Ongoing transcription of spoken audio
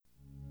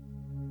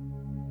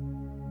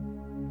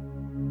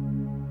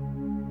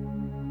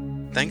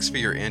Thanks for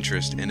your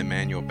interest in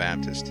Emmanuel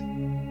Baptist.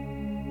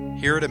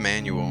 Here at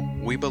Emmanuel,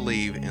 we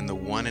believe in the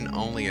one and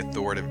only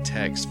authoritative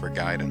text for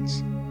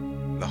guidance,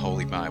 the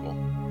Holy Bible.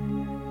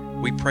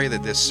 We pray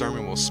that this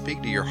sermon will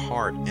speak to your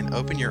heart and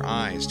open your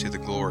eyes to the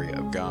glory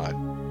of God.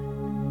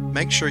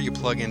 Make sure you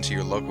plug into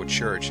your local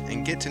church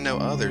and get to know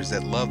others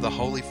that love the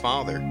Holy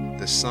Father,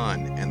 the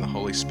Son, and the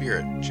Holy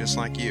Spirit, just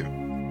like you.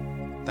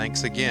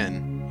 Thanks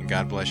again, and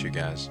God bless you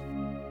guys.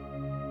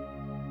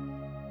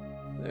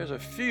 There's a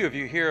few of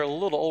you here a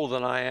little older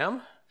than I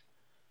am.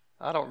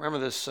 I don't remember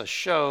this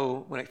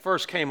show when it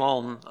first came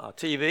on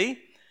TV,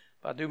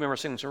 but I do remember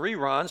seeing some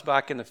reruns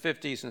back in the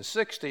 50s and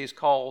 60s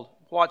called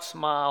What's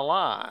My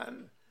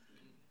Line?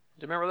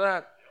 Do you remember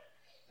that?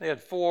 They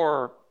had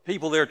four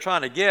people there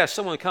trying to guess.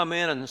 Someone would come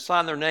in and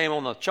sign their name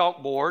on the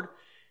chalkboard,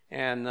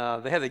 and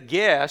they had to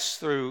guess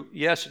through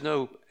yes or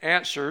no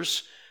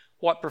answers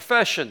what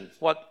profession,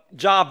 what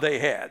job they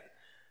had.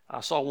 I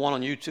saw one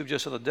on YouTube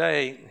just the other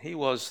day. He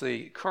was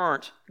the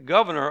current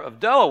governor of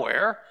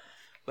Delaware,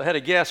 but had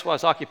to guess what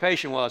his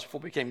occupation was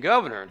before he became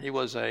governor. He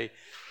was a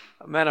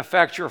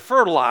manufacturer of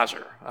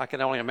fertilizer. I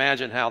can only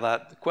imagine how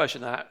that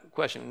question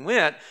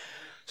went.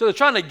 So they're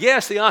trying to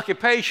guess the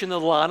occupation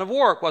of the line of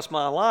work. What's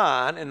my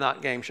line in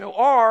that game show?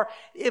 Or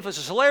if it's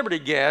a celebrity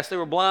guess, they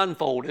were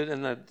blindfolded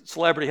and the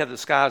celebrity had to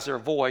disguise their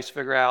voice,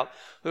 figure out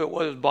who it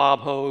was, Bob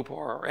Hope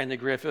or Andy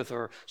Griffith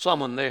or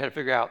someone. They had to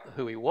figure out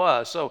who he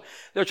was. So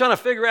they're trying to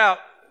figure out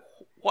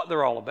what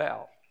they're all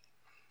about.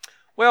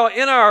 Well,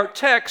 in our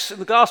text in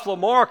the Gospel of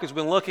Mark, as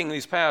we've been looking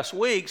these past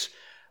weeks,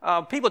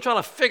 people are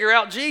trying to figure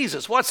out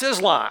Jesus. What's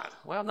his line?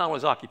 Well, not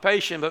his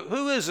occupation, but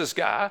who is this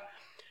guy?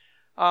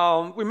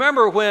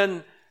 Remember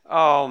when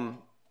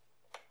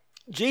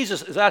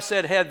Jesus, as I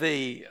said, had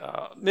the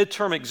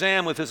midterm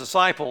exam with his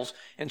disciples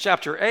in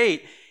chapter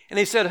 8, and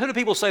he said, who do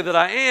people say that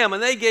I am?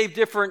 And they gave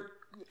different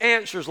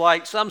answers,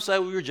 like some say,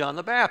 well, you're John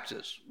the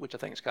Baptist, which I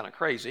think is kind of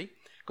crazy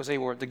because they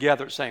were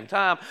together at the same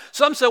time.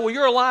 Some said, well,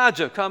 you're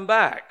Elijah, come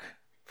back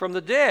from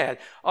the dead.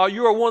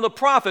 You are one of the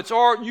prophets,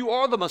 or you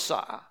are the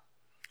Messiah.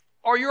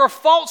 Or you're a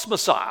false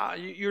Messiah.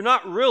 You're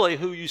not really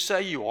who you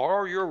say you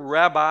are. Or you're a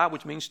rabbi,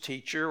 which means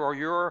teacher, or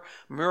you're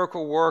a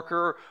miracle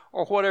worker,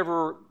 or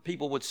whatever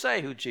people would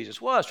say who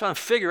Jesus was, trying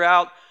to figure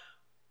out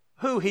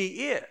who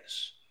he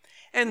is.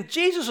 And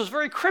Jesus was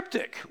very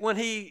cryptic when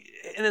in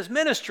his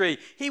ministry,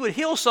 he would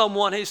heal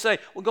someone, he'd say,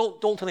 well,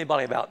 don't tell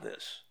anybody about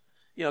this.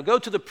 You know, go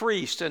to the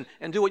priest and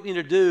do what you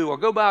need to do, or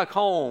go back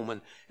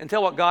home and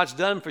tell what God's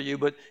done for you.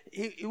 But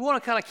you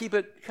want to kind of keep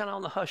it kind of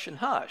on the hush and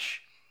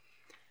hush.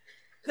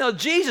 Now,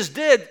 Jesus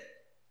did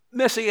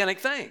messianic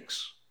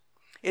things.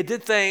 It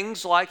did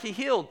things like he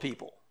healed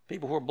people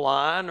who were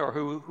blind or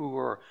who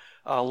were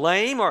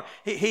lame, or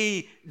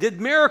he did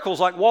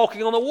miracles like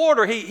walking on the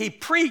water. He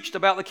preached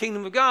about the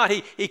kingdom of God.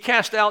 He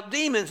cast out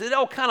demons. He did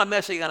all kind of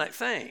messianic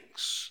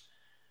things.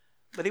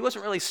 But he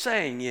wasn't really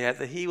saying yet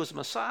that he was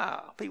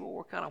Messiah. People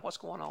were kind of, what's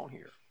going on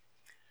here?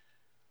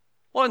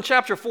 Well, in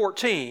chapter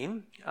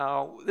 14,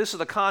 this is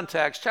the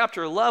context.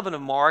 Chapter 11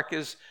 of Mark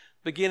is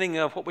beginning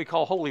of what we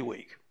call Holy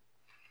Week.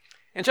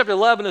 In chapter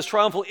 11 is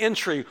triumphal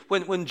entry,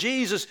 when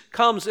Jesus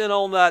comes in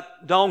on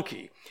that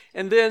donkey.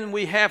 And then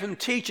we have him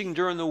teaching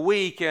during the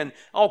week, and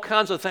all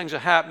kinds of things are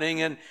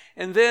happening. And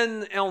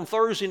then on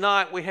Thursday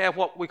night, we have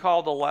what we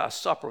call the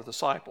Last Supper with the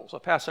disciples, a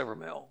Passover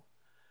meal.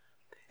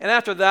 And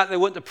after that, they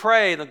went to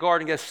pray in the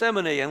Garden of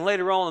Gethsemane. And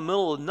later on in the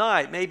middle of the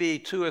night, maybe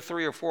 2 or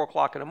 3 or 4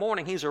 o'clock in the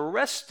morning, he's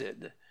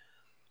arrested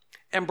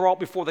and brought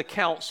before the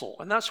council.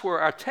 And that's where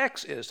our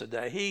text is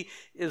today. He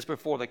is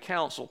before the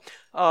council.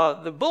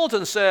 The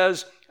bulletin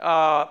says,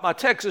 my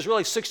text is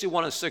really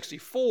 61 and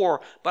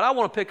 64, but I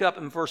want to pick up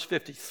in verse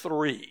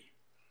 53.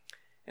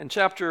 In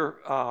chapter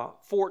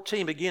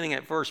 14, beginning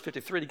at verse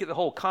 53, to get the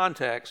whole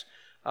context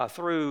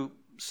through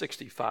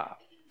 65.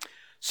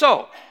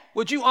 So,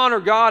 would you honor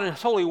God and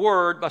his holy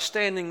word by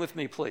standing with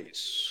me,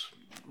 please?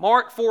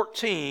 Mark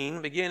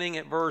 14, beginning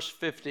at verse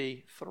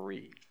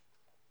 53.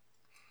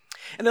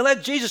 And they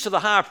led Jesus to the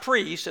high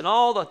priest, and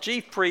all the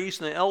chief priests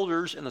and the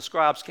elders and the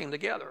scribes came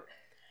together.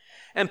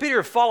 And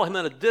Peter followed him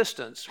at a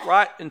distance,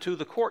 right into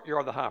the courtyard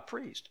of the high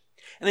priest.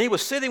 And he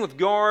was sitting with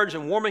guards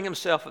and warming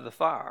himself at the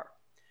fire.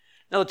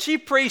 Now the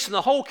chief priests and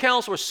the whole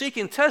council were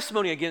seeking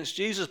testimony against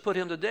Jesus to put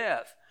him to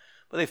death,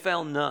 but they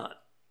found none.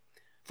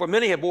 For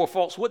many had bore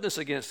false witness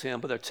against him,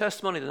 but their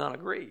testimony did not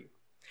agree.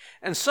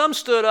 And some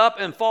stood up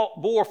and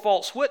bore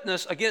false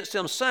witness against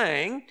him,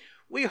 saying,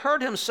 we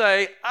heard him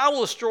say, I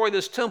will destroy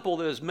this temple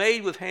that is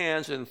made with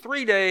hands, and in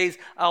 3 days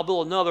I'll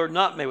build another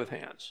not made with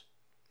hands.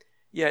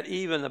 Yet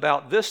even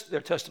about this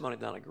their testimony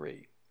did not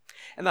agree.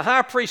 And the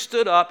high priest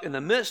stood up in the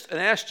midst and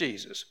asked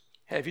Jesus,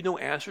 have you no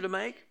answer to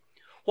make?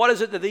 What is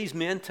it that these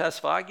men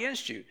testify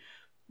against you?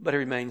 But he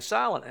remained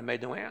silent and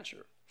made no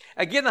answer.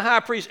 Again the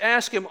high priest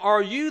asked him,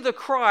 are you the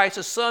Christ,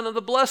 the Son of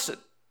the Blessed?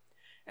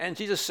 And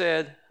Jesus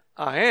said,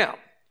 I am.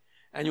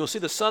 And you will see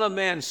the Son of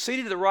Man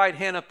seated at the right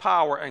hand of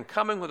power and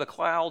coming with the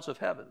clouds of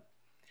heaven.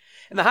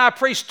 And the high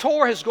priest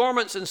tore his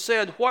garments and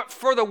said, what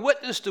further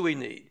witness do we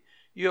need?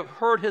 You have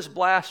heard his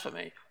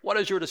blasphemy. What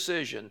is your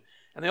decision?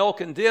 And they all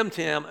condemned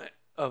him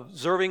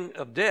observing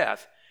of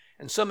death.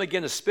 And some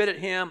began to spit at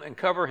him and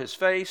cover his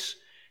face,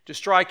 to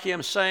strike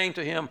him, saying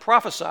to him,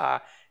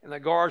 prophesy. And the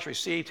guards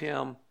received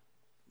him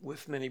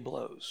with many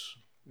blows.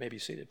 You may be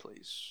seated,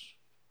 please.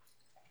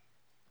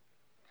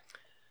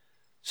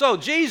 So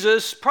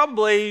Jesus,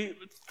 probably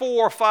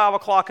 4 or 5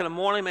 o'clock in the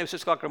morning, maybe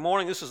 6 o'clock in the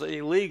morning. This is an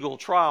illegal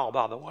trial,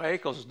 by the way,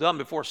 because it's done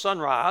before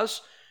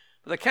sunrise.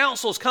 The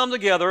councils come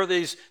together,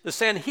 the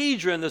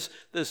Sanhedrin, this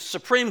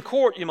Supreme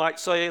Court, you might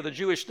say, of the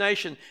Jewish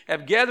nation,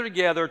 have gathered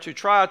together to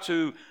try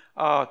to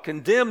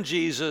condemn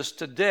Jesus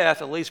to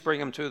death, at least bring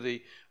him to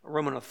the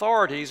Roman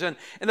authorities. And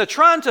they're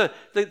trying to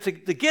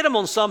get him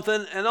on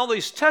something, and all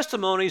these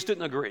testimonies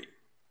didn't agree.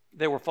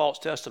 They were false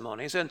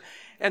testimonies.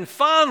 And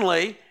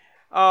finally,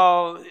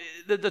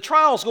 the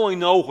trial's going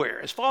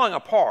nowhere. It's falling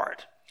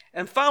apart.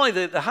 And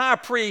finally, the high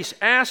priest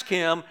asked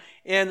him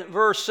in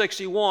verse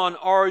 61,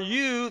 are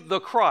you the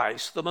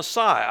Christ, the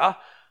Messiah,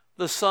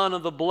 the Son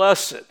of the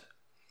Blessed?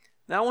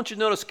 Now, I want you to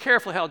notice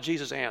carefully how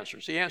Jesus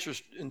answers. He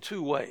answers in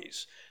 2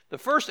 ways. The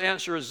first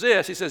answer is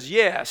this. He says,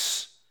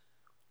 yes,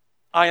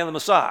 I am the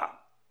Messiah.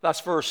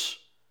 That's verse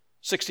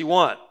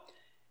 61.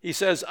 He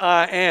says,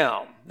 I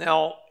am.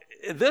 Now,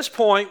 at this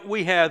point,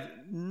 we have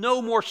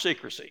no more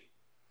secrecy.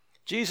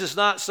 Jesus is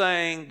not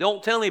saying,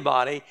 don't tell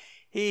anybody.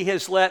 He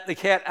has let the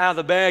cat out of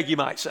the bag, you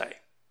might say.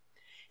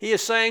 He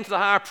is saying to the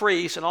high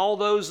priest and all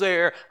those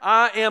there,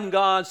 I am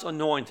God's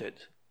anointed.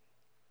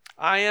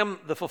 I am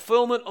the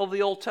fulfillment of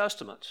the Old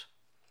Testament.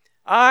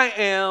 I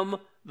am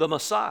the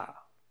Messiah.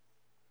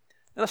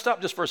 Now let's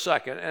stop just for a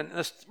second and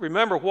let's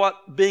remember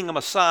what being a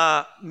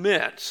Messiah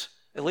meant,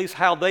 at least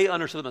how they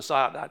understood the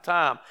Messiah at that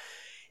time.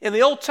 In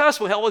the Old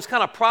Testament, we have all these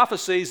kind of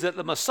prophecies that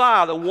the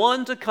Messiah, the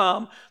one to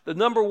come, the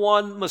number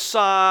one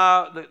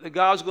Messiah that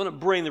God's going to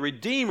bring, the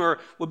Redeemer,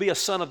 would be a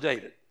son of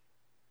David.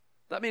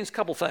 That means a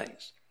couple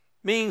things.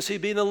 It means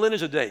he'd be in the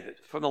lineage of David.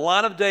 From the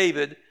line of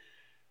David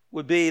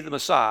would be the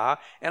Messiah.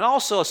 And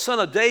also a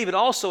son of David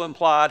also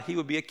implied he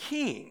would be a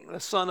king. The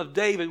son of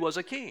David was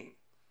a king.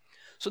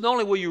 So not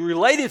only were you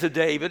related to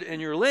David in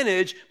your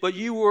lineage, but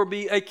you will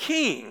be a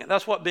king.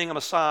 That's what being a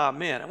Messiah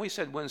meant. And we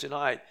said Wednesday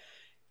night,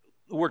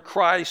 the word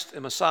Christ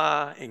and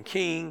Messiah and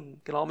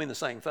king can all mean the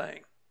same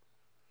thing.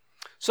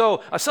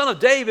 So a son of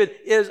David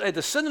is a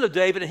descendant of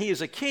David, and he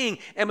is a king.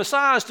 And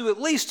Messiahs do at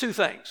least 2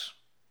 things.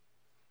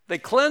 They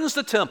cleanse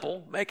the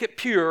temple, make it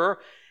pure,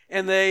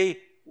 and they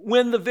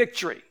win the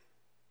victory.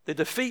 They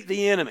defeat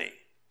the enemy.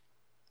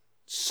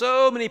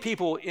 So many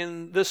people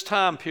in this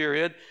time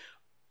period,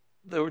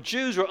 the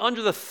Jews were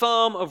under the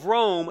thumb of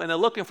Rome, and they're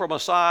looking for a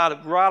Messiah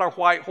to ride a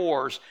white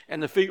horse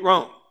and defeat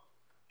Rome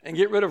and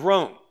get rid of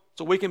Rome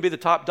so we can be the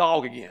top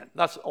dog again.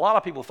 That's a lot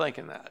of people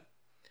thinking that.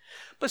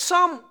 But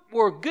some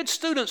were good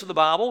students of the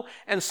Bible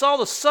and saw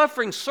the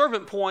suffering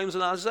servant poems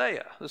in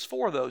Isaiah. There's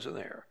 4 of those in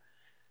there.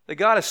 That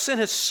God has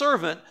sent his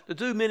servant to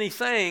do many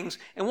things,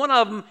 and one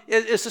of them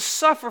is to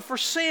suffer for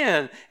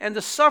sin and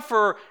to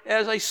suffer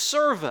as a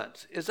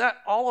servant. Is that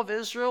all of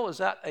Israel? Is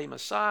that a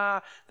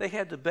Messiah? They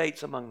had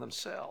debates among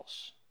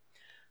themselves.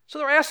 So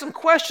they're asking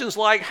questions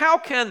like, how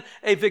can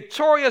a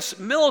victorious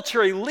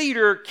military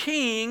leader,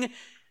 king,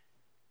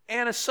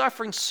 and a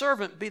suffering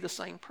servant be the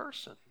same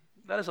person?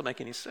 That doesn't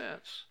make any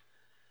sense.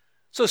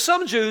 So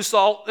some Jews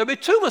thought there'd be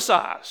 2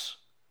 Messiahs.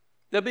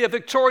 There'd be a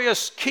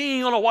victorious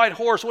king on a white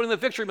horse winning the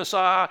victory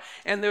Messiah,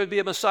 and there would be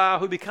a Messiah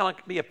who'd be kind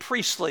of be a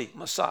priestly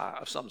Messiah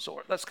of some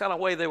sort. That's kind of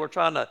the way they were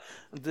trying to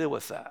deal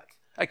with that.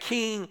 A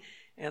king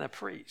and a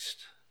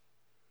priest.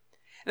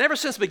 And ever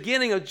since the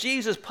beginning of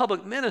Jesus'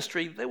 public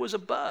ministry, there was a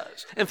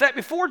buzz. In fact,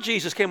 before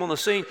Jesus came on the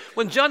scene,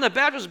 when John the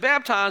Baptist was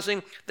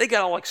baptizing, they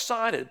got all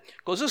excited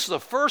because this is the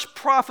first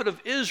prophet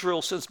of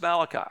Israel since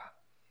Malachi,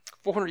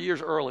 400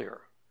 years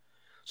earlier.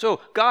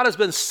 So God has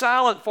been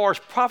silent as far as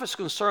prophets are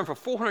concerned for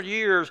 400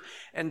 years,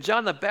 and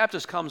John the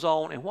Baptist comes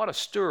on, and what a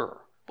stir,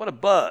 what a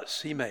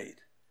buzz he made.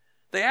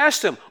 They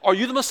asked him, are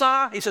you the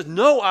Messiah? He says,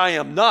 no, I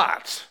am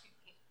not.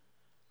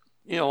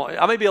 You know,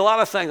 I may be a lot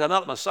of things, I'm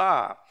not the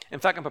Messiah. In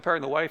fact, I'm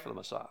preparing the way for the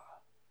Messiah.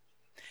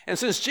 And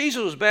since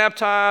Jesus was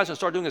baptized and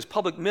started doing his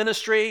public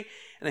ministry,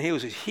 and he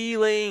was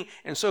healing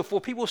and so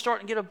forth, people were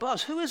starting to get a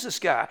buzz. Who is this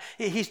guy?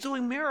 He's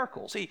doing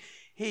miracles.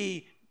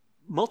 He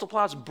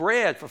multiplies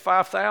bread for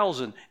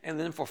 5,000 and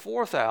then for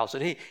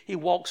 4,000. He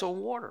walks on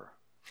water.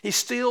 He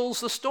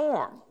stills the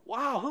storm.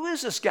 Wow, who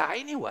is this guy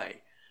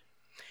anyway?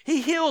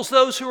 He heals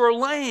those who are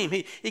lame.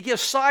 He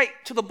gives sight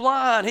to the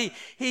blind.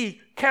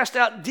 He casts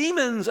out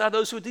demons out of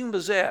those who are demon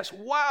possessed.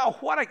 Wow,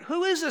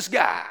 who is this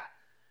guy?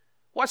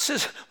 What's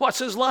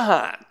his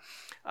line?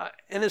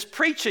 In his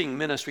preaching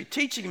ministry,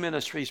 teaching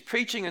ministry, he's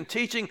preaching and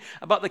teaching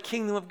about the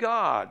kingdom of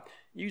God,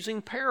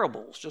 using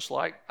parables, just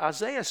like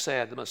Isaiah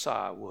said the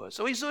Messiah would.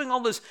 So he's doing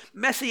all these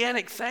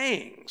messianic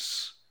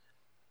things.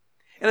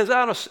 And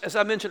as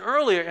I mentioned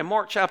earlier in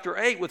Mark chapter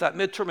 8 with that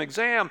midterm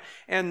exam,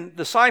 and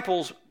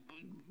disciples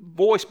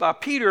voiced by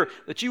Peter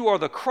that you are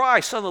the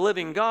Christ, Son of the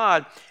living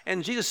God,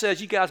 and Jesus says,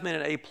 you guys made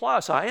an A+,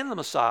 I am the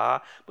Messiah,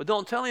 but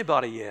don't tell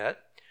anybody yet.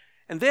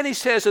 And then he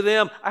says to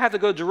them, I have to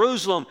go to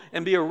Jerusalem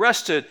and be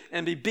arrested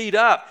and be beat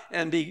up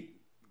and be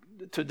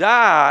to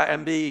die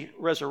and be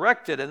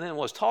resurrected and then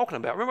was talking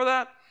about. Remember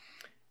that?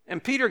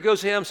 And Peter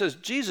goes to him and says,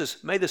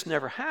 Jesus, may this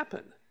never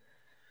happen.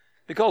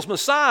 Because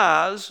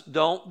Messiahs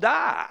don't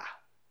die.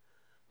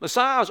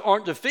 Messiahs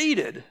aren't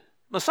defeated.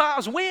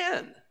 Messiahs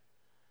win.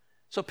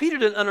 So Peter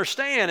didn't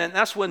understand, and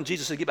that's when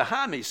Jesus said, get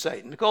behind me,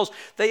 Satan, because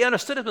they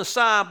understood his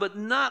Messiah, but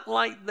not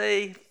like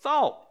they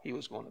thought he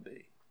was going to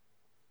be.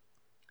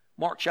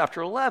 Mark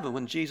chapter 11,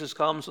 when Jesus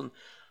comes on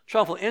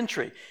triumphal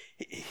entry,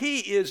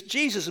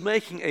 Jesus is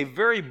making a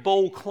very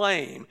bold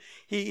claim.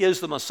 He is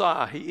the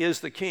Messiah. He is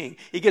the King.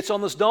 He gets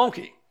on this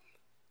donkey.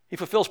 He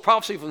fulfills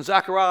prophecy from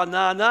Zechariah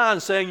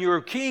 9:9, saying,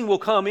 your king will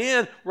come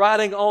in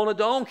riding on a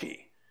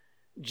donkey.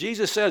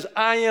 Jesus says,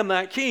 I am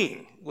that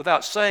king.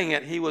 Without saying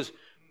it, he was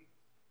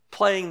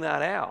playing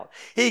that out.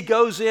 He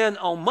goes in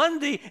on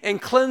Monday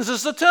and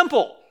cleanses the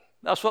temple.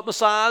 That's what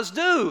Messiahs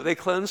do. They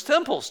cleanse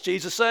temples.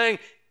 Jesus saying,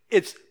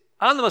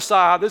 I'm the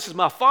Messiah. This is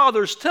my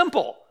Father's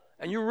temple,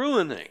 and you're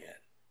ruining it.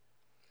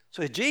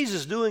 So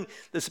Jesus is doing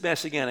this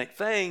messianic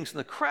things, and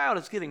the crowd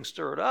is getting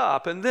stirred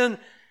up. And then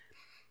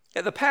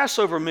at the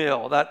Passover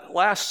meal, that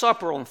Last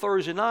Supper on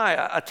Thursday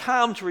night, a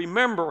time to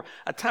remember,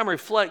 a time to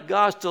reflect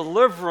God's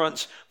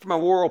deliverance from a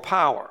world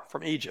power,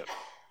 from Egypt.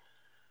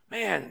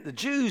 Man, the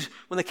Jews,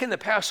 when they came to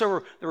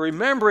Passover, they're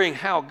remembering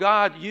how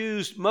God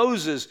used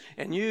Moses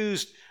and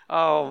used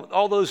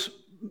all those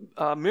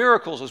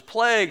miracles, those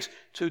plagues,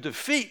 to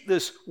defeat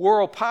this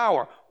world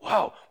power.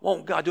 Wow,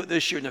 won't God do it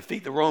this year and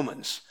defeat the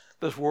Romans,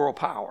 this world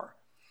power?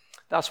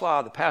 That's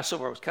why the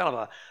Passover was kind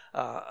of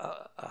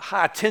a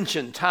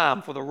high-tension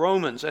time for the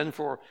Romans and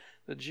for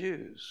the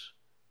Jews.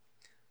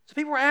 So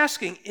people were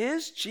asking,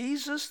 is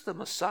Jesus the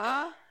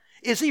Messiah?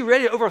 Is he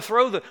ready to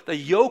overthrow the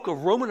yoke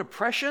of Roman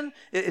oppression?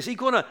 Is he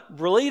going to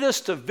lead us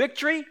to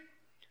victory?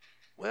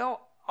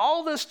 Well,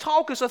 all this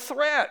talk is a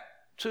threat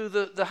to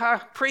the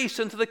high priest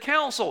and to the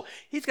council.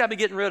 He's got to be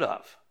getting rid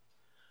of.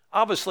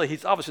 Obviously,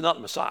 he's obviously not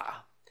the Messiah.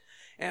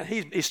 And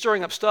he's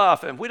stirring up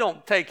stuff, and if we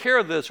don't take care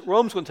of this,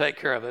 Rome's going to take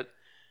care of it,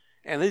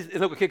 and they're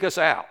going to kick us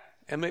out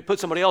and put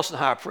somebody else in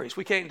high priest.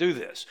 We can't do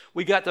this.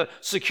 We got to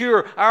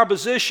secure our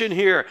position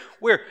here.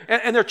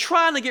 And they're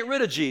trying to get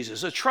rid of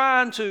Jesus. They're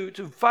trying to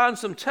find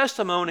some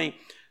testimony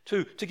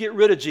to get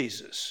rid of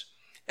Jesus.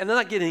 And they're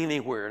not getting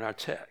anywhere in our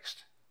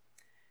text.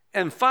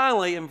 And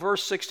finally, in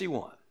verse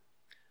 61,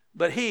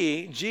 but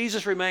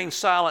Jesus remained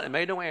silent and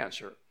made no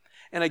answer.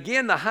 And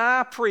again, the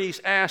high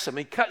priest asked him,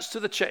 he cuts to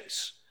the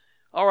chase.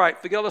 All right,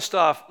 forget all the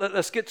stuff.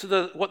 Let's get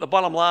to what the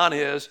bottom line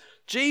is.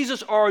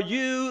 Jesus, are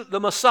you the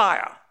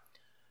Messiah,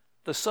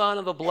 the Son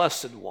of the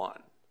Blessed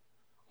One?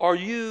 Are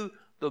you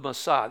the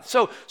Messiah?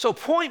 So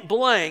point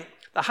blank,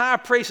 the high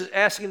priest is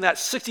asking that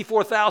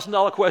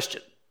 $64,000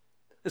 question.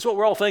 That's what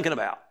we're all thinking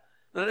about.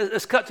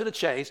 Let's cut to the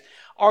chase.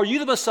 Are you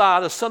the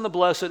Messiah, the Son of the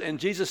Blessed? And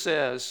Jesus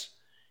says,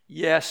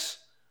 yes,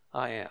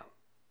 I am.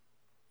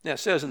 Now, it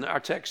says in our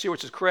text here,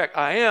 which is correct,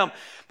 I am.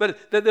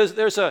 But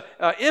there's an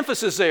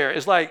emphasis there.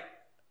 It's like,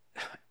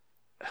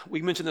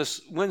 we mentioned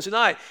this Wednesday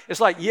night. It's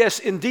like, yes,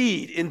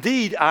 indeed.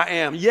 Indeed, I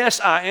am.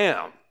 Yes, I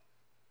am.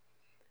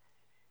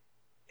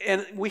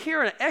 And we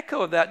hear an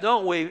echo of that,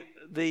 don't we?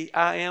 The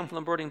I am from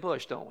the burning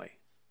bush, don't we?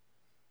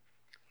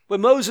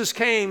 When Moses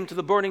came to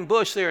the burning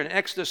bush there in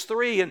Exodus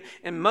 3,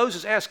 and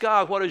Moses asked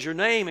God, what is your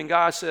name? And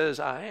God says,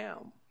 I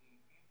am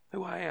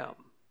who I am.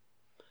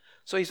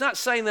 So he's not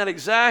saying that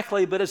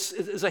exactly, but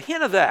it's a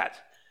hint of that.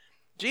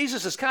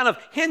 Jesus is kind of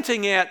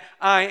hinting at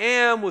I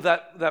am with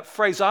that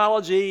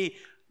phraseology,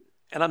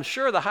 and I'm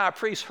sure the high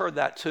priest heard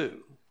that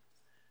too.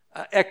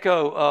 An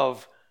echo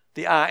of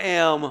the I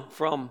am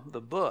from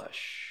the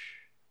bush.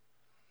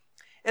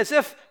 As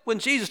if when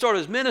Jesus started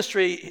his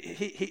ministry,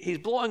 he's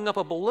blowing up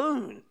a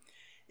balloon,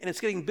 and it's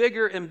getting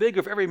bigger and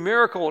bigger for every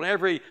miracle and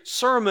every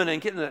sermon,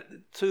 and getting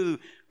to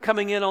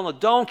coming in on a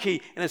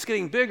donkey, and it's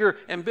getting bigger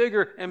and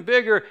bigger and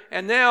bigger.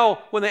 And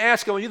now when they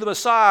ask him, are you the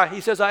Messiah? He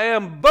says, I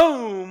am.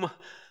 Boom!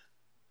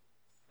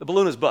 The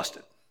balloon is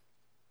busted.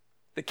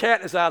 The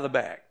cat is out of the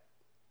bag.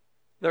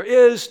 There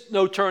is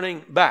no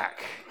turning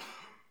back.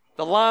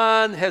 The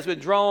line has been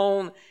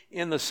drawn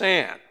in the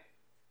sand.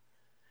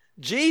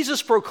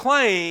 Jesus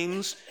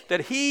proclaims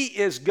that he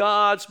is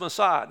God's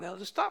Messiah. Now,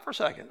 just stop for a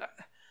second.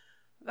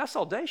 That's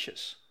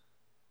audacious.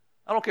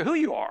 I don't care who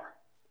you are.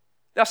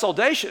 That's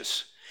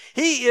audacious.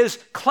 He is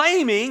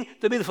claiming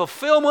to be the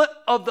fulfillment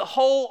of the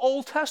whole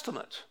Old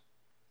Testament.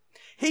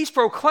 He's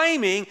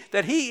proclaiming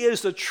that he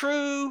is the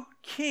true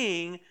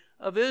King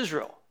of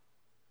Israel.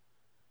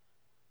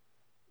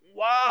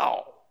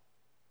 Wow.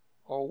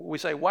 Or we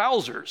say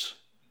wowzers.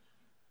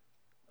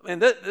 I mean,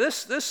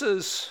 this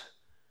is,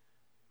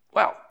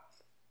 wow.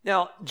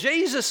 Now,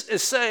 Jesus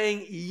is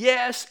saying,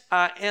 yes,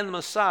 I am the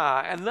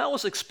Messiah, and that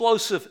was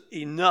explosive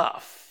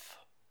enough.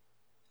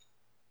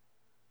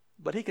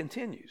 But he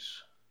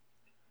continues.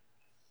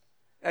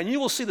 And you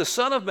will see the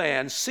Son of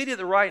Man seated at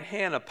the right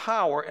hand of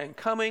power and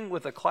coming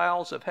with the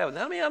clouds of heaven.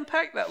 Now, let me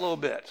unpack that a little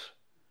bit.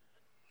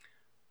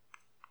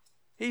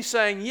 He's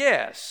saying,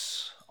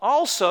 yes,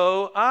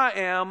 also I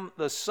am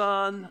the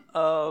Son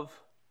of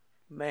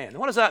Man.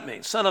 What does that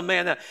mean, Son of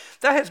Man? Now,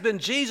 that has been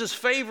Jesus'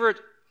 favorite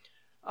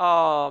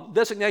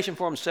designation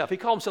for himself. He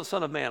called himself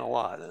Son of Man a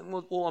lot. And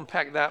we'll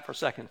unpack that for a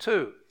second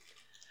too.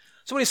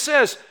 So when he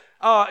says,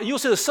 you'll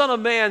see the Son of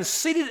Man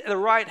seated at the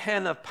right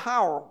hand of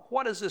power,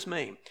 what does this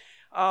mean?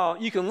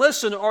 You can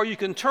listen or you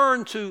can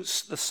turn to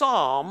the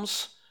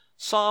Psalms,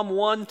 Psalm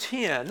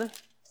 110.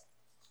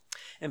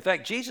 In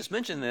fact, Jesus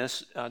mentioned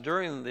this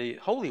during the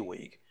Holy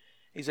Week.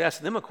 He's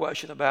asking them a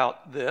question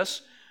about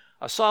this.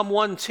 Psalm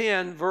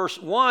 110 verse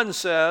 1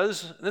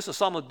 says, and this is a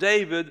Psalm of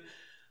David,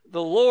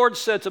 the Lord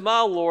said to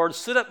my Lord,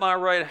 sit at my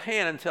right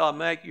hand until I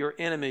make your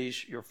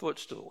enemies your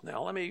footstool.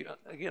 Now, let me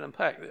again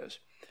unpack this.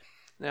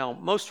 Now,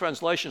 most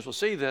translations will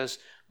see this.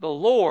 The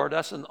Lord,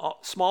 that's in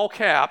small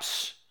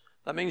caps,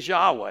 that means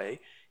Yahweh.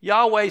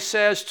 Yahweh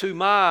says to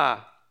my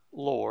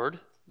Lord,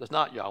 that's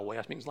not Yahweh,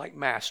 that means like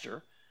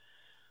master.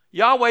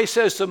 Yahweh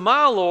says to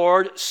my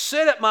Lord,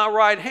 sit at my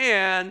right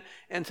hand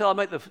until I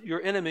make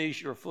your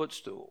enemies your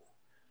footstool.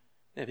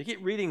 Now, if you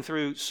keep reading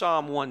through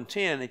Psalm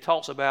 110, he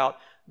talks about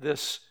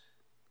this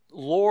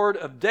Lord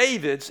of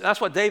David's.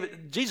 That's what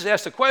Jesus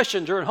asked the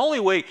question during Holy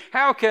Week,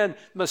 how can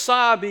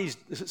Messiah be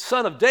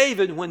son of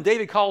David when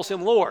David calls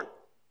him Lord?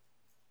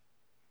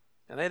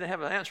 And they didn't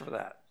have an answer for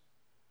that.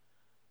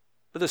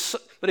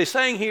 But he's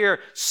saying here,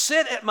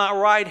 sit at my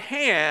right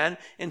hand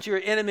until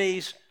your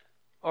enemies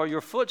are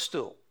your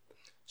footstool.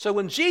 So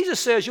when Jesus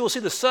says you'll see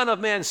the Son of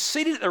Man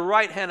seated at the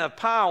right hand of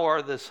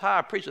power, this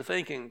high priest is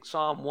thinking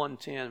Psalm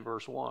 110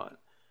 verse 1.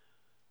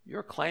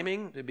 You're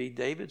claiming to be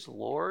David's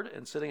Lord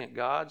and sitting at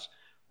God's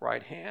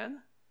right hand?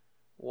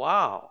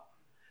 Wow.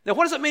 Now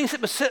what does it mean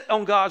to sit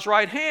on God's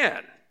right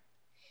hand?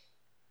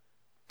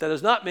 That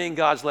does not mean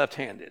God's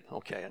left-handed.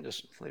 Okay.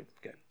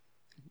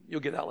 You'll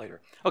get that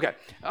later. Okay.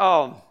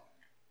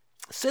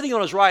 Sitting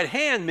on his right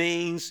hand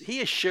means he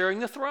is sharing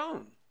the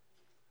throne.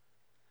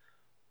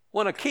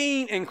 When a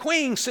king and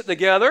queen sit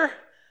together,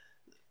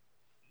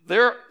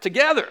 they're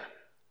together.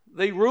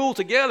 They rule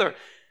together.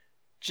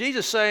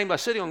 Jesus is saying by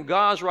sitting on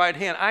God's right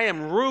hand, I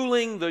am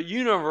ruling the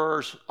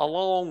universe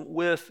along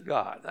with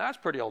God. That's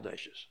pretty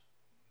audacious.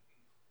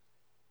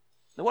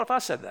 Now what if I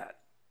said that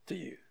to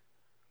you?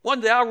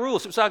 One day I'll rule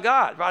beside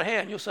God, right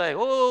hand. You'll say,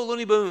 oh,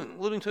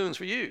 Looney Tunes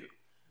for you.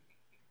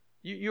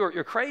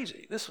 You're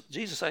crazy.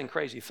 Jesus is saying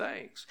crazy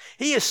things.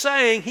 He is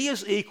saying he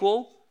is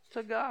equal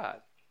to God.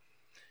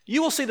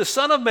 You will see the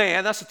Son of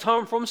Man, that's a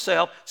term for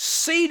himself,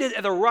 seated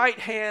at the right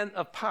hand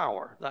of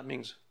power. That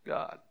means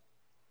God.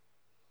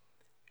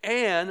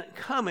 And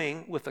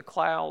coming with the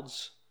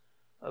clouds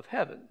of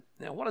heaven.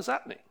 Now, what does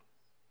that mean?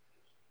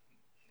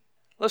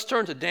 Let's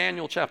turn to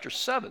Daniel chapter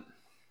 7.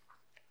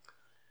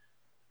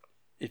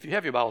 If you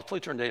have your Bibles,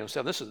 please turn to Daniel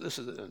 7. This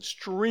is an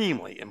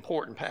extremely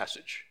important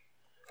passage.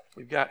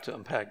 We've got to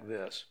unpack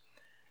this.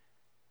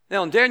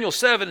 Now in Daniel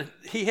 7,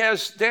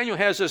 Daniel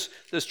has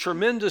this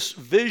tremendous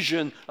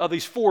vision of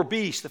these four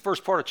beasts, the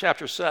first part of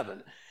chapter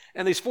 7.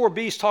 And these four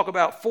beasts talk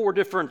about four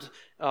different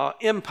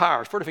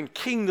empires, four different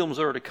kingdoms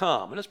that are to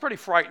come. And it's pretty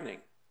frightening.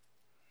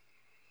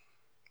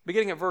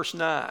 Beginning at verse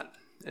 9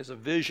 is a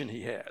vision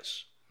he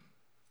has.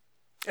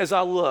 As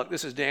I look,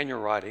 this is Daniel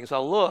writing, as I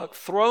look,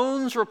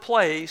 thrones were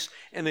placed,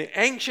 and the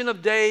Ancient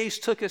of Days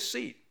took his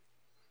seat.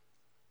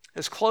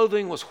 His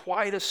clothing was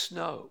white as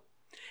snow,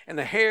 and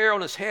the hair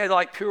on his head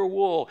like pure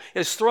wool.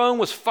 His throne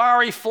was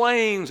fiery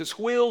flames, its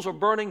wheels were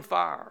burning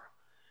fire.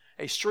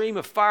 A stream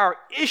of fire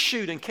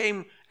issued and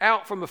came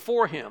out from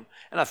before him,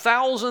 and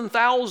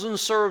 1,000,000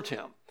 served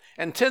him,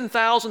 and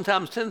 10,000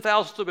 times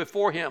 10,000 stood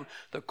before him.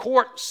 The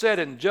court sat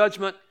in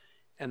judgment,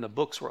 and the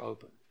books were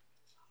opened.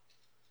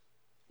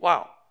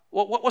 Wow.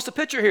 What's the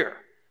picture here?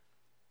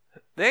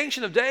 The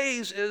Ancient of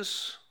Days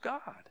is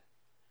God.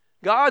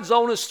 God's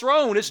on his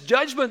throne. It's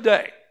judgment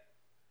day.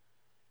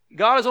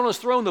 God is on his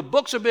throne. The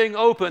books are being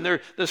opened.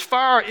 There's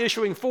fire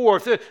issuing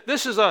forth.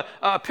 This is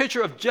a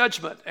picture of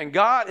judgment. And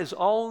God is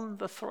on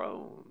the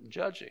throne,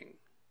 judging.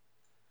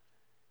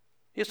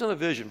 Here's another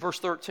vision, verse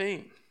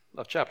 13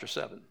 of chapter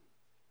 7.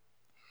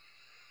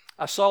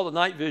 I saw the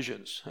night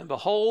visions, and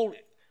behold,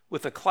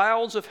 with the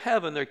clouds of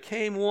heaven there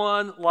came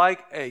one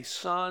like a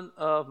son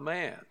of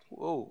man.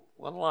 Whoa,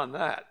 underline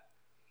that.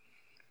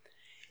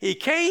 He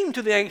came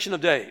to the Ancient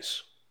of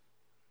Days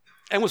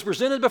and was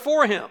presented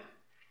before him.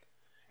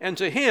 And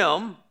to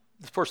him,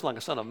 this person like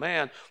a son of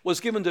man,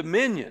 was given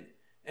dominion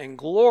and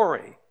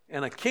glory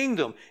and a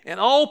kingdom. And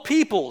all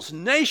peoples,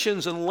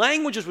 nations, and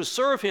languages would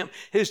serve him.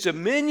 His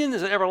dominion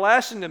is an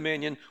everlasting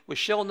dominion which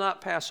shall not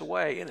pass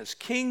away. And his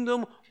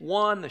kingdom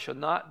one that shall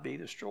not be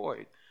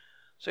destroyed.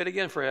 Say it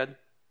again, Fred.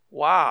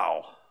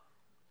 Wow.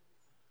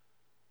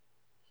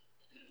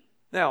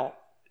 Now,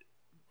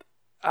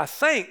 I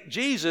think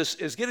Jesus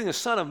is getting the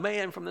Son of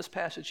Man from this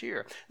passage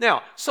here.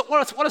 Now, so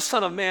what does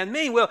Son of Man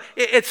mean? Well,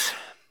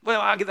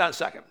 I'll get that in a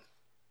second.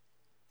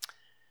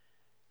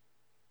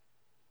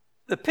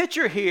 The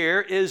picture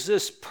here is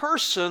this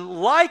person,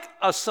 like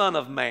a son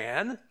of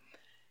man,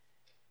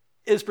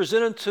 is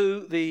presented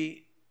to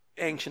the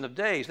Ancient of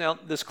Days. Now,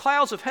 this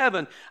clouds of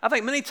heaven, I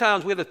think many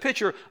times we have the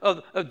picture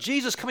of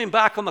Jesus coming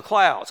back on the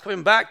clouds,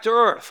 coming back to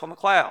earth on the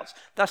clouds.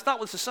 That's not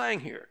what this is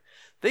saying here.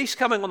 He's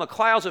coming on the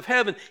clouds of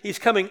heaven. He's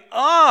coming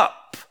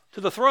up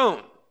to the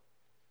throne.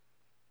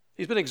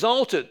 He's been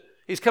exalted.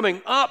 He's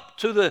coming up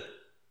to the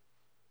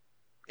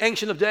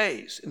Ancient of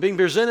Days and being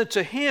presented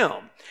to him.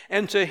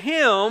 And to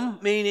him,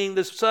 meaning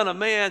the Son of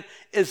Man,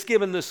 is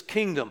given this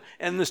kingdom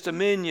and this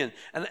dominion,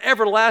 an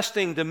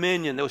everlasting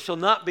dominion that shall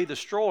not be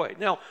destroyed.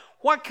 Now,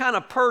 what kind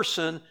of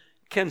person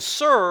can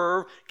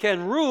serve,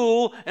 can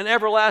rule an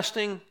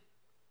everlasting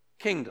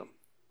kingdom?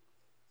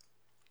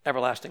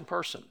 Everlasting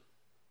person,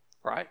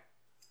 right?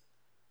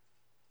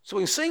 So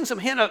we're seeing some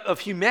hint of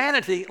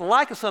humanity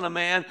like the Son of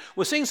Man.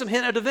 We're seeing some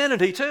hint of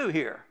divinity too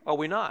here, are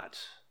we not?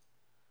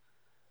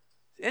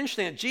 It's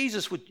interesting that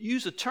Jesus would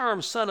use the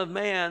term Son of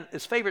Man,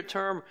 his favorite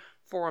term,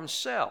 for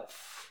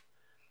himself.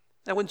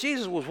 Now when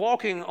Jesus was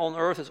walking on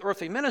earth, his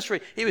earthly ministry,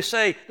 he would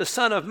say the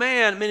Son of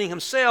Man, meaning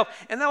himself,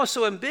 and that was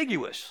so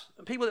ambiguous.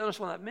 People didn't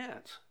understand what that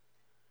meant.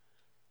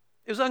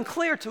 It was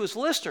unclear to his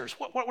listeners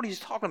what he's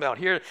talking about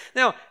here.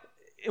 Now,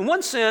 in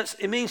one sense,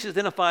 it means he's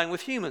identifying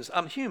with humans.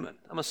 I'm human.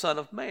 I'm a son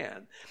of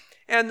man.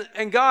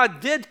 And God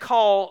did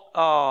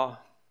call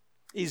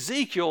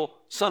Ezekiel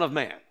son of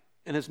man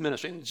in his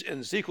ministry.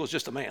 And Ezekiel is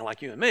just a man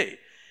like you and me.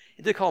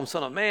 He did call him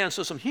son of man,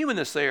 so some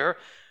humanness there.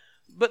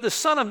 But the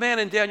son of man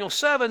in Daniel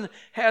 7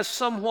 has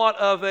somewhat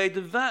of a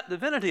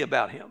divinity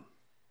about him,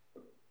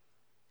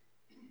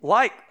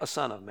 like a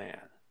son of man.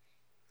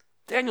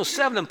 Daniel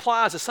 7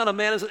 implies the Son of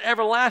Man is an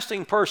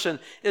everlasting person,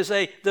 is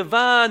a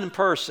divine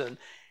person.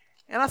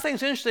 And I think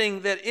it's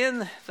interesting that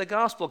in the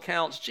gospel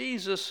accounts,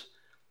 Jesus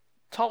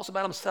talks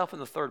about himself in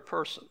the third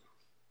person.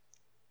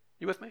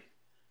 You with me?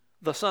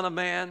 The Son of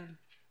Man.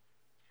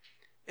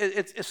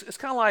 It's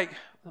kind of like,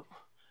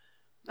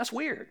 that's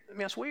weird. I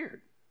mean, that's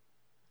weird.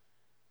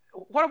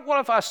 What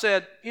if I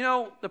said,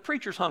 the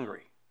preacher's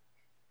hungry?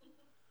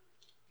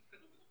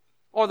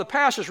 Or the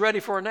pastor's ready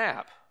for a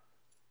nap?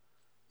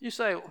 You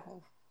say,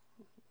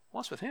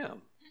 what's with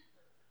him?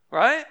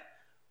 Right?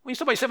 When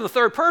somebody said in the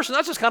third person,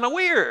 that's just kind of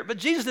weird. But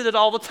Jesus did it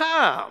all the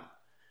time.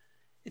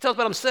 He talks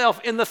about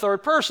himself in the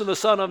third person. The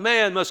Son of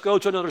Man must go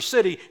to another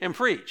city and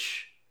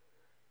preach.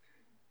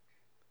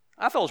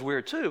 I thought it was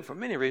weird too. For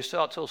many reasons,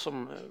 until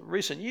some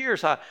recent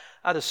years, I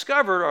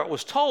discovered or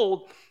was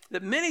told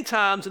that many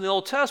times in the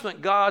Old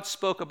Testament, God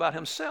spoke about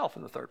himself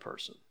in the third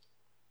person.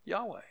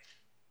 Yahweh.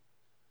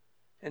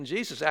 And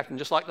Jesus acting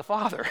just like the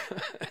Father.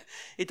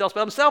 He talks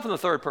about himself in the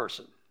third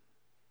person.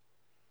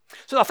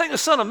 So I think the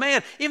Son of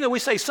Man, even though we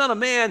say Son of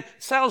Man,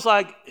 sounds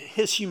like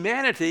his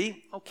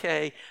humanity,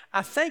 okay,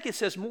 I think it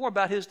says more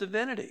about his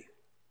divinity.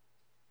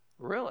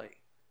 Really.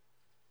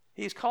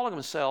 He's calling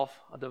himself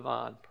a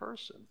divine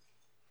person.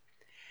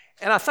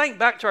 And I think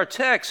back to our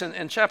text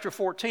in chapter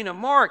 14 of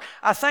Mark,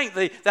 I think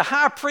the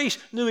high priest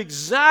knew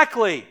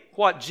exactly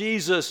what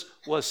Jesus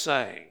was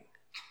saying.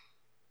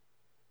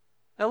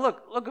 Now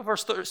look at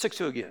verse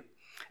 6-2 again.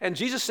 And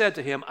Jesus said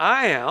to him,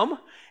 I am,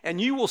 and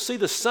you will see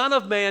the Son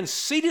of Man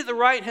seated at the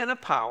right hand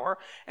of power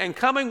and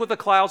coming with the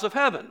clouds of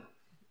heaven.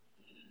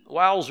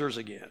 Wowzers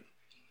again.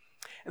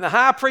 And the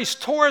high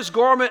priest tore his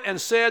garment and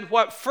said,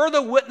 what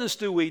further witness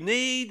do we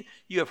need?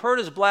 You have heard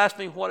his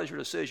blasphemy. What is your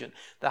decision?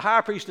 The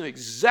high priest knew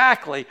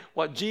exactly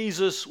what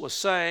Jesus was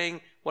saying,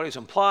 what he's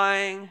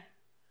implying,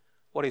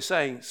 what he's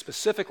saying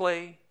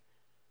specifically.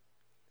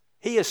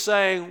 He is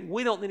saying,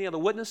 we don't need any other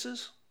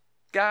witnesses.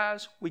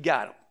 Guys, we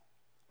got him.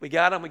 We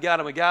got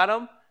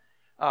him.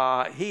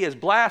 He is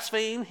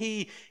blasphemed.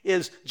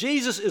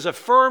 Jesus is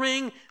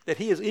affirming that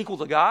he is equal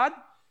to God.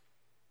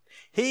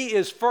 He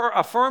is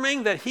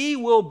affirming that he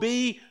will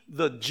be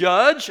the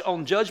judge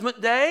on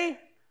Judgment Day.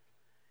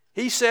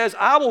 He says,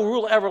 I will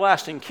rule an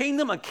everlasting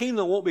kingdom, a kingdom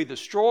that won't be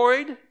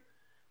destroyed.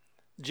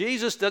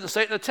 Jesus doesn't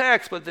say it in the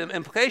text, but the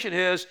implication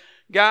is,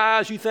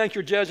 guys, you think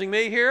you're judging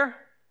me here?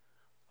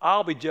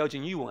 I'll be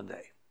judging you one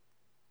day.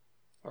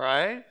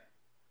 Right?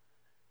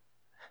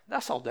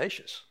 That's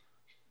audacious.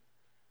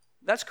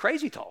 That's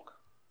crazy talk.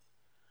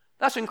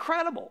 That's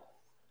incredible.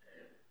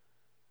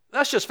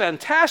 That's just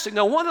fantastic.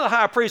 No wonder the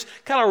high priest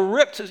kind of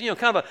ripped his,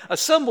 kind of a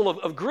symbol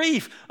of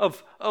grief,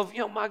 of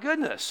my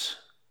goodness.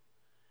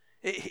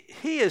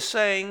 He is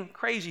saying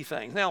crazy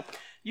things. Now,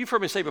 you've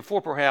heard me say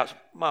before, perhaps,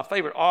 one of my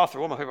favorite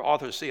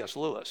authors is C.S.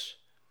 Lewis.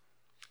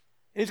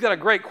 He's got a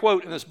great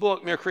quote in this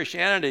book, Mere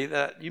Christianity,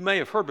 that you may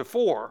have heard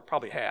before,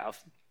 probably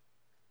have.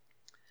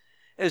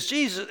 As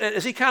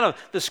he kind of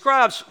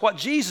describes what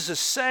Jesus is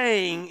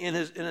saying in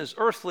his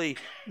earthly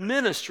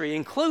ministry,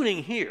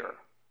 including here.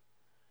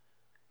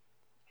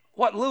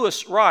 What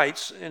Lewis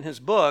writes in his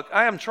book,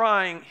 I am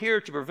trying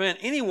here to prevent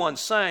anyone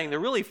saying the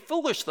really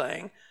foolish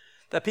thing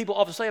that people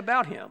often say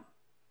about him.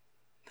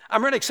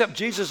 I'm ready to accept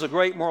Jesus as a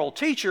great moral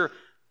teacher,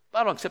 but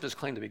I don't accept his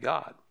claim to be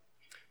God.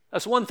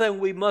 That's one thing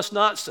we must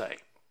not say.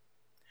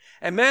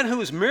 A man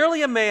who is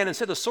merely a man and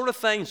said the sort of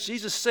things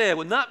Jesus said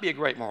would not be a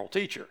great moral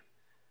teacher.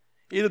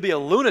 Either be a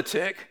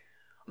lunatic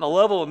on the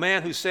level of a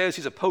man who says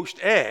he's a poached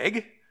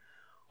egg,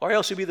 or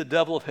else he'll be the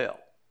devil of hell.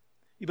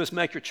 You must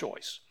make your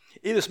choice.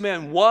 Either this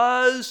man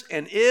was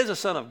and is a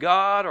son of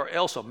God, or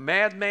else a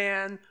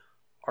madman,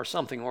 or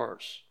something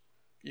worse.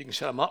 You can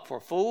shut him up for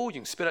a fool, you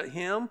can spit at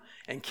him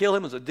and kill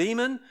him as a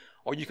demon,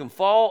 or you can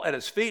fall at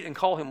his feet and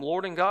call him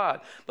Lord and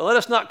God. But let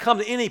us not come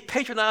to any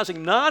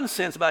patronizing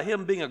nonsense about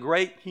him being a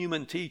great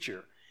human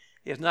teacher.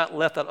 He has not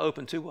left that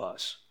open to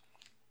us.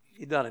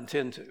 He doesn't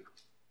intend to.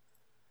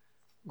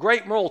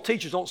 Great moral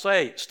teachers don't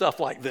say stuff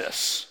like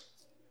this.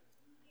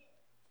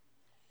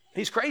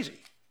 He's crazy,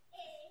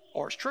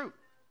 or it's true.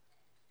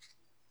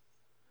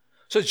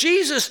 So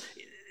Jesus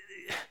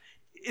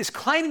is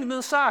claiming to be the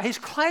Messiah. He's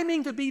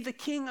claiming to be the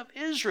King of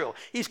Israel.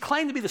 He's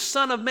claiming to be the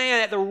Son of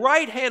Man at the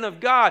right hand of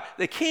God,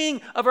 the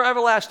King of our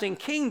everlasting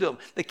kingdom,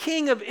 the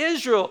King of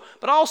Israel,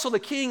 but also the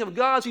King of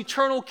God's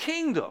eternal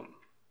kingdom.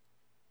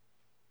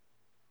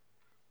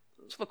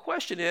 So the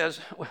question is,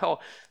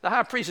 well, the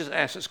high priest has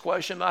asked this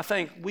question, but I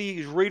think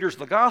we as readers of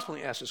the gospel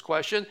ask this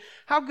question,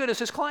 how good is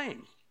his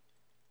claim?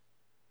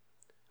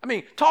 I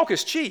mean, talk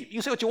is cheap. You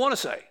can say what you want to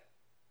say.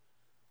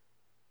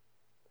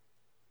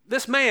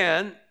 This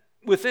man,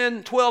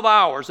 within 12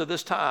 hours of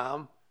this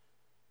time,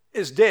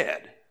 is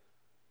dead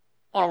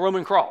on a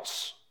Roman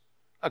cross.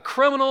 A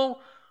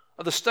criminal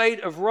of the state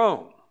of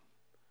Rome.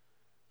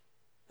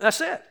 That's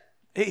it.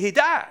 He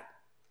died.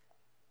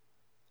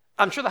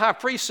 I'm sure the high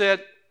priest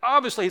said,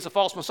 obviously he's a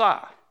false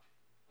Messiah.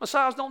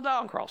 Messiahs don't die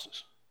on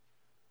crosses.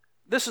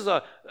 This is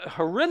a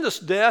horrendous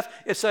death.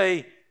 It's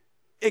a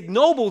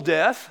ignoble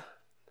death.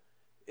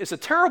 It's a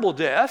terrible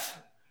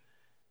death.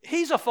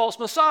 He's a false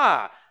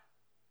Messiah.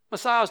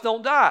 Messiahs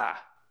don't die.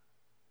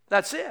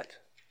 That's it.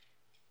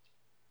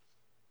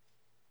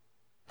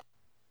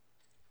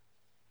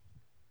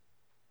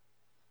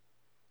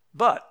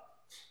 But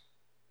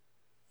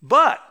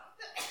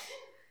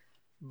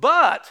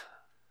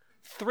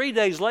 3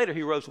 days later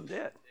he rose from the dead.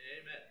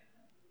 Amen.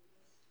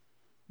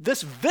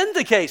 This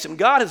vindicates him.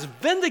 God has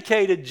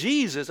vindicated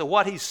Jesus of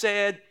what he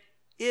said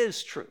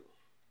is true.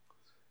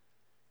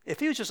 If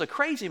he was just a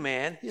crazy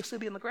man, he'll still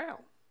be on the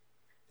ground.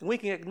 And we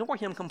can ignore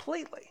him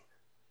completely.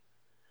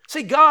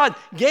 See, God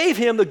gave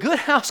him the good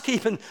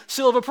housekeeping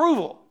seal of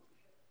approval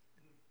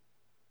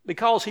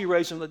because he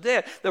raised him from the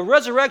dead. The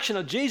resurrection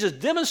of Jesus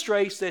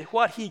demonstrates that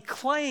what he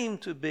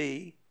claimed to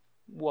be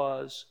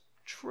was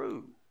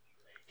true.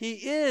 He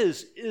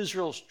is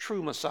Israel's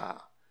true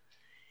Messiah.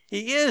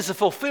 He is the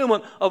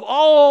fulfillment of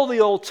all the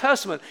Old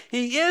Testament.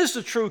 He is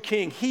the true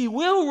King. He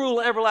will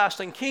rule an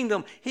everlasting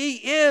kingdom. He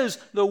is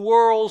the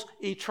world's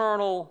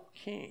eternal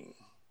King.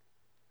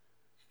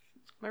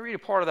 Let me read a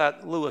part of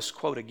that Lewis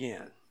quote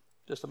again,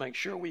 just to make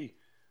sure we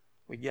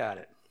got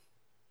it.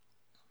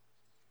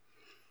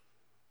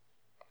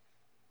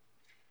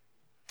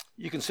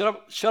 You can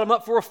shut him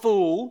up for a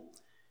fool.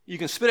 You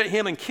can spit at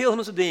him and kill him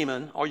as a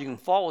demon, or you can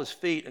fall at his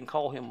feet and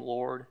call him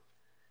Lord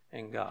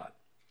and God.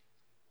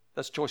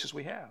 That's the choices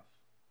we have.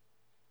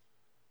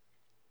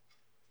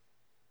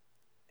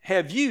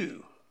 Have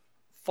you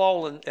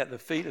fallen at the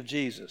feet of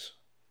Jesus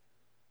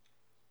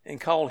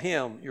and called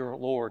him your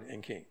Lord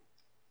and King?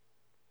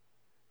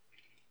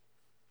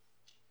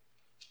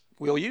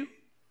 Will you?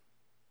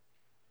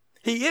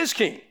 He is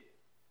King.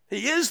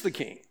 He is the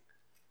King.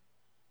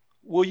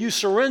 Will you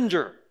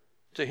surrender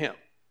to him?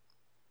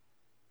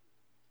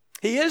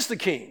 He is the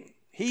King.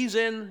 He's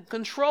in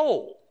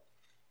control.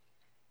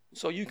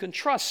 So you can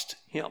trust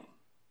him.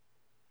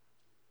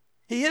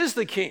 He is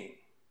the King.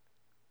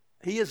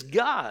 He is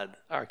God,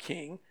 our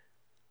King.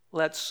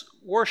 Let's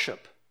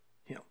worship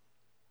him.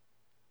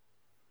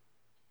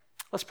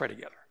 Let's pray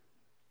together.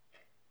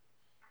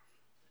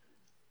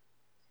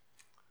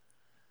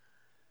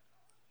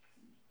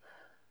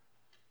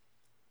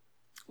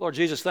 Lord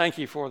Jesus, thank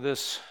you for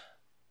this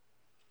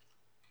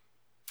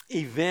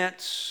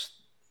event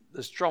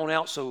that's drawn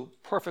out so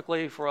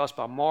perfectly for us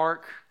by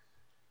Mark.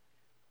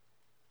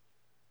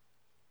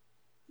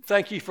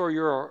 Thank you for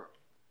your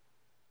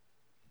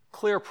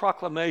clear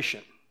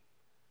proclamation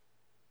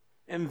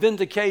and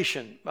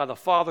vindication by the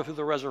Father through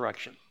the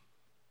resurrection.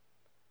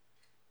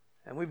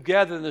 And we've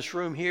gathered in this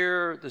room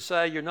here to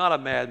say you're not a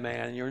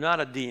madman, you're not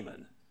a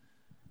demon,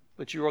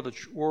 but you are the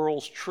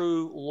world's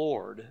true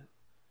Lord,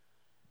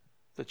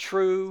 the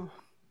true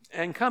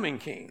and coming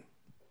King,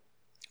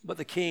 but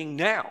the King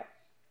now.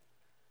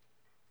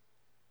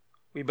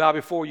 We bow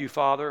before you,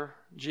 Father,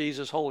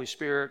 Jesus, Holy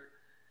Spirit,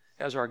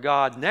 as our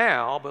God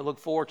now, but look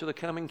forward to the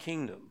coming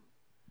kingdom,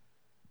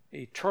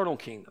 eternal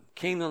kingdom,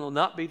 kingdom that will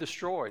not be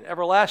destroyed,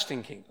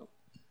 everlasting kingdom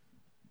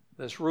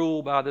that's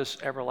ruled by this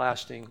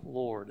everlasting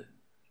Lord,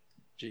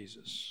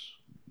 Jesus.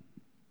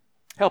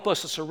 Help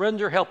us to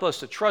surrender, help us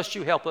to trust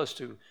you, help us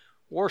to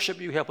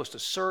worship you, help us to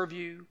serve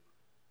you.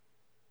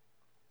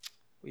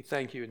 We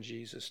thank you in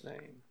Jesus'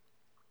 name.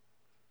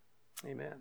 Amen.